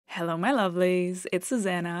Hello my lovelies, it's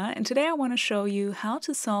Susanne, and today I want to show you how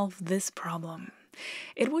to solve this problem.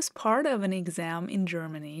 It was part of an exam in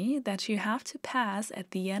Germany that you have to pass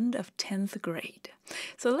at the end of 10th grade.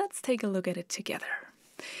 So let's take a look at it together.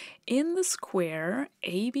 In the square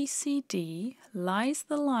ABCD lies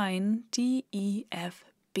the line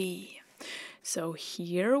DEFB. So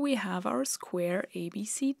here we have our square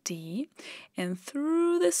ABCD, and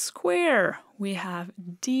through the square we have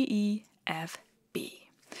DEFB.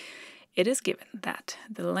 It is given that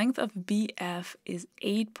the length of BF is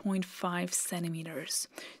 8.5 centimeters.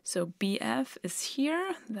 So BF is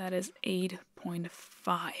here, that is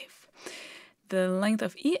 8.5. The length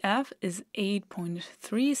of EF is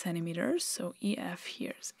 8.3 centimeters, so EF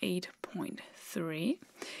here is 8.3.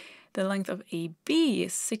 The length of AB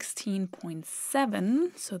is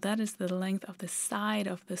 16.7, so that is the length of the side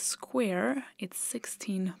of the square. It's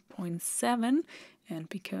 16.7, and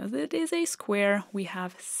because it is a square, we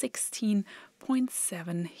have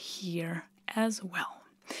 16.7 here as well.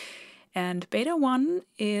 And beta 1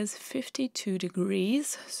 is 52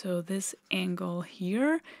 degrees, so this angle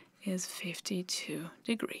here is 52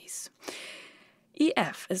 degrees.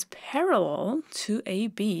 EF is parallel to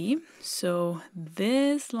AB, so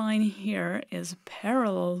this line here is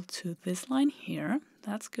parallel to this line here.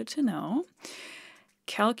 That's good to know.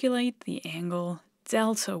 Calculate the angle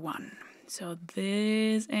delta 1. So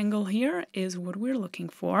this angle here is what we're looking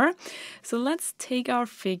for. So let's take our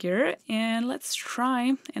figure and let's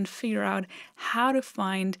try and figure out how to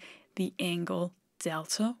find the angle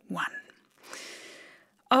delta 1.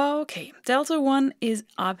 Okay, delta 1 is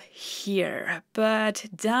up here, but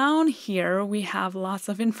down here we have lots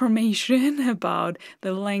of information about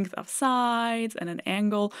the length of sides and an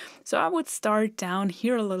angle. So I would start down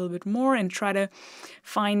here a little bit more and try to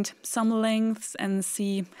find some lengths and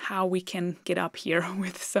see how we can get up here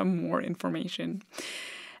with some more information.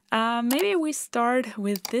 Maybe we start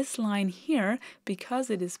with this line here because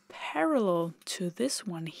it is parallel to this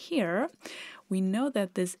one here. We know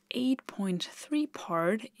that this 8.3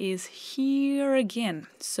 part is here again.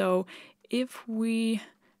 So if we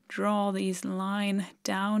draw these line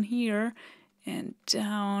down here and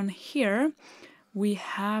down here, we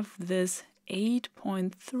have this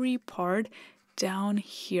 8.3 part down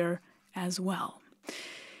here as well.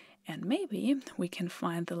 And maybe we can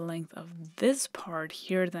find the length of this part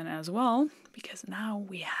here then as well, because now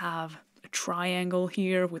we have a triangle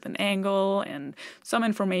here with an angle and some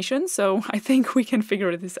information. So I think we can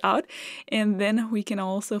figure this out. And then we can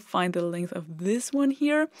also find the length of this one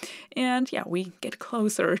here. And yeah, we get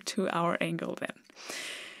closer to our angle then.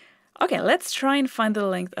 Okay, let's try and find the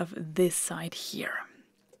length of this side here.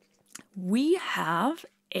 We have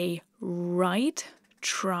a right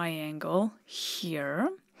triangle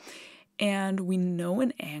here. And we know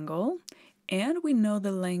an angle, and we know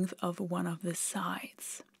the length of one of the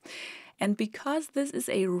sides. And because this is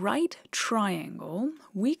a right triangle,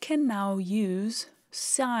 we can now use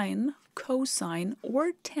sine, cosine,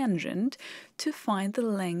 or tangent to find the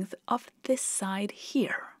length of this side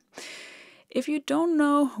here. If you don't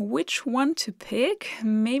know which one to pick,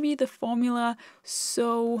 maybe the formula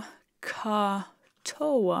SOHCAHTOA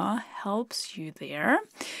helps you there.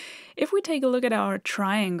 If we take a look at our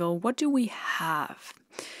triangle, what do we have?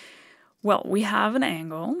 Well, we have an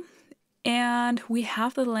angle, and we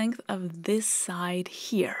have the length of this side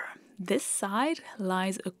here. This side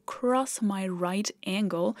lies across my right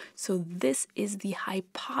angle, so this is the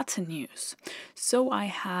hypotenuse. So I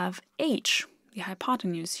have h, the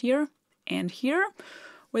hypotenuse here and here.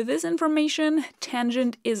 With this information,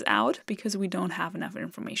 tangent is out because we don't have enough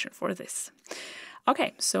information for this.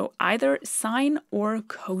 Okay, so either sine or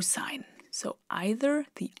cosine. So either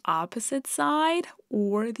the opposite side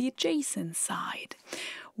or the adjacent side.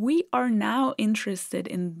 We are now interested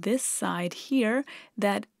in this side here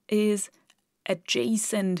that is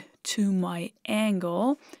adjacent to my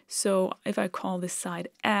angle. So if I call this side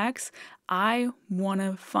x, I want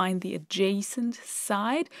to find the adjacent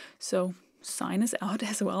side. So sine is out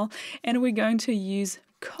as well. And we're going to use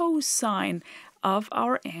cosine of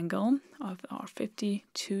our angle, of our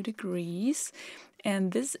 52 degrees.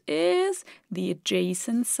 And this is the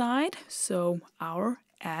adjacent side, so our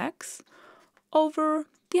x, over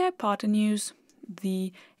the hypotenuse,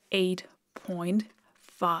 the 8.5.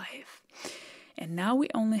 And now we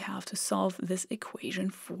only have to solve this equation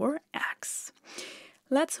for x.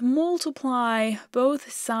 Let's multiply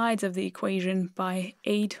both sides of the equation by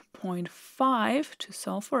 8.5 to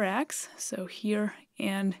solve for x. So here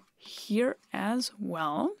and here as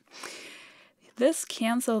well. This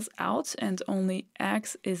cancels out and only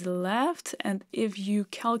x is left. And if you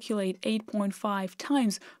calculate 8.5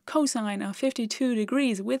 times cosine of 52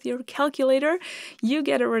 degrees with your calculator, you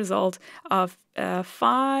get a result of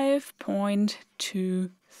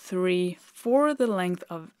 5.23 for the length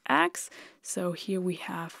of x. So here we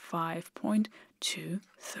have 5.23.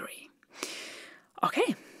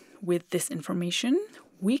 Okay, with this information,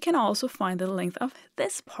 we can also find the length of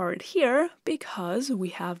this part here because we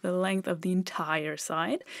have the length of the entire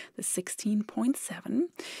side, the 16.7,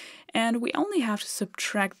 and we only have to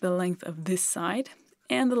subtract the length of this side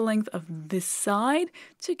and the length of this side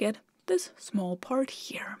to get this small part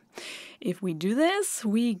here. If we do this,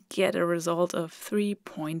 we get a result of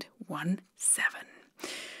 3.17.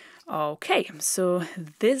 Okay, so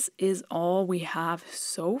this is all we have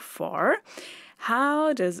so far.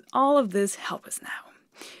 How does all of this help us now?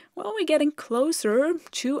 Well, we're getting closer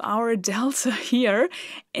to our delta here,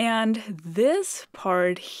 and this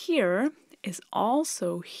part here is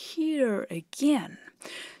also here again.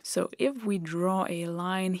 So if we draw a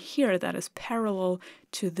line here that is parallel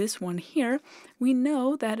to this one here, we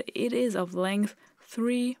know that it is of length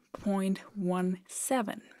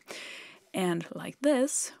 3.17. And like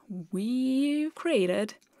this, we've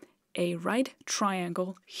created a right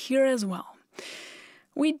triangle here as well.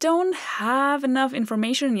 We don't have enough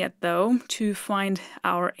information yet, though, to find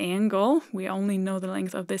our angle. We only know the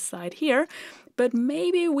length of this side here, but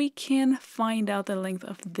maybe we can find out the length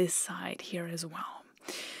of this side here as well.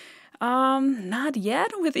 Not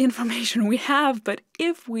yet with the information we have, but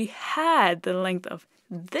if we had the length of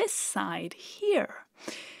this side here,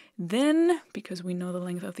 then, because we know the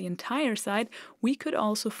length of the entire side, we could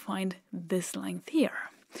also find this length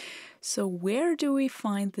here. So where do we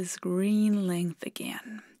find this green length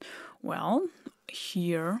again? Well,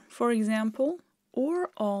 here, for example, or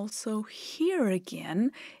also here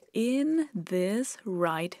again in this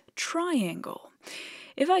right triangle.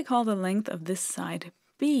 If I call the length of this side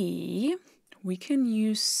B, we can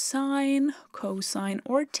use sine, cosine,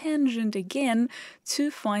 or tangent again to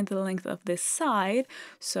find the length of this side.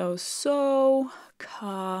 So,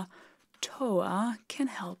 ka, toa can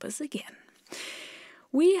help us again.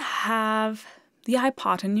 We have the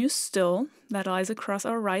hypotenuse still that lies across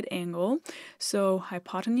our right angle. So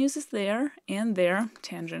hypotenuse is there and there,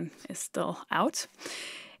 tangent is still out.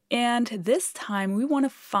 And this time we want to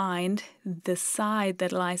find the side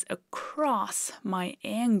that lies across my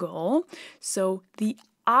angle. So the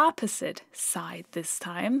opposite side this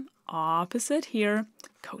time, opposite here,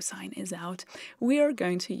 cosine is out. We are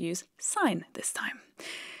going to use sine this time.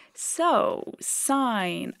 So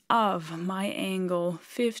sine of my angle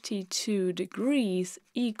 52 degrees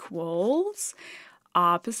equals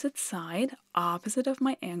opposite side, opposite of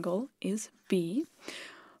my angle is B,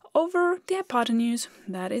 over the hypotenuse,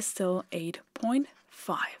 that is still 8.5.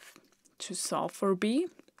 To solve for B,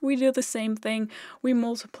 we do the same thing. We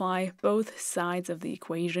multiply both sides of the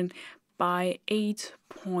equation by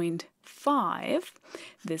 8.5.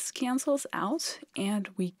 This cancels out, and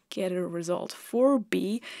we get a result for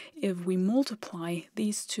B. If we multiply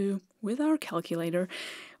these two with our calculator,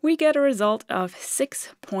 we get a result of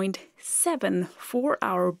 6.7 for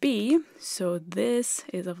our B. So this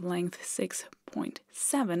is of length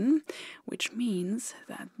 6.7, which means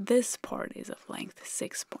that this part is of length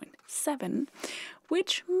 6.7,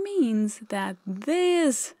 which means that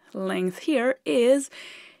this length here is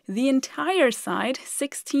the entire side,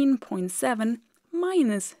 16.7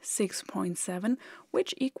 minus 6.7,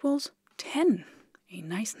 which equals 10. A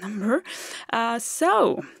nice number.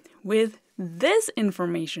 So, with this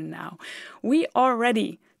information now, we are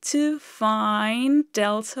ready to find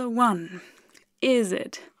delta 1. Is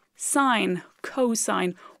it sine,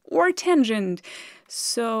 cosine, or tangent?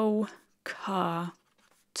 So, ka,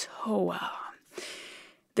 toa.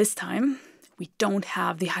 This time, we don't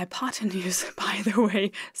have the hypotenuse, by the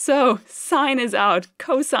way. So sine is out,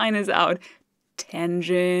 cosine is out.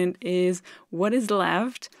 Tangent is what is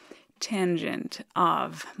left. Tangent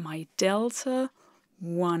of my delta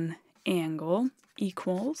 1 angle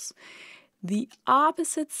equals the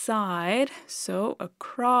opposite side, so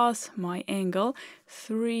across my angle,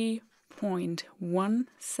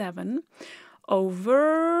 3.17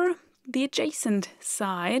 over the adjacent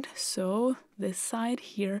side, so this side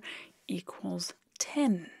here equals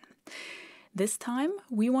 10. This time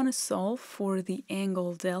we want to solve for the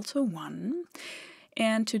angle delta 1,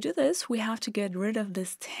 and to do this we have to get rid of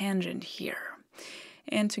this tangent here.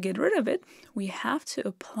 And to get rid of it, we have to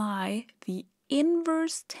apply the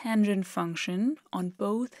inverse tangent function on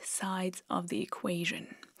both sides of the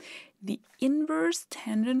equation. The inverse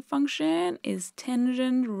tangent function is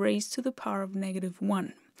tangent raised to the power of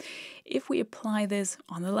 -1. If we apply this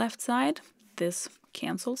on the left side, this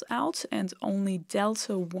cancels out and only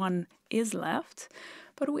delta 1 is left.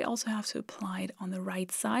 But we also have to apply it on the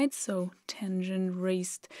right side, so tangent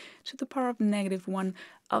raised to the power of -1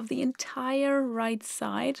 of the entire right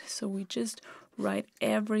side. So we just write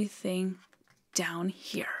everything down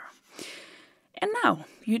here. And now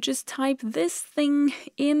you just type this thing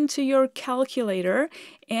into your calculator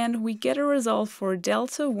and we get a result for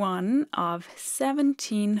delta 1 of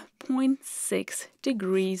 17.6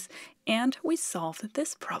 degrees, and we solved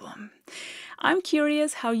this problem. I'm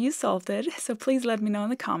curious how you solved it, so please let me know in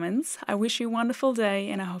the comments. I wish you a wonderful day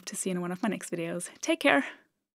and I hope to see you in one of my next videos. Take care!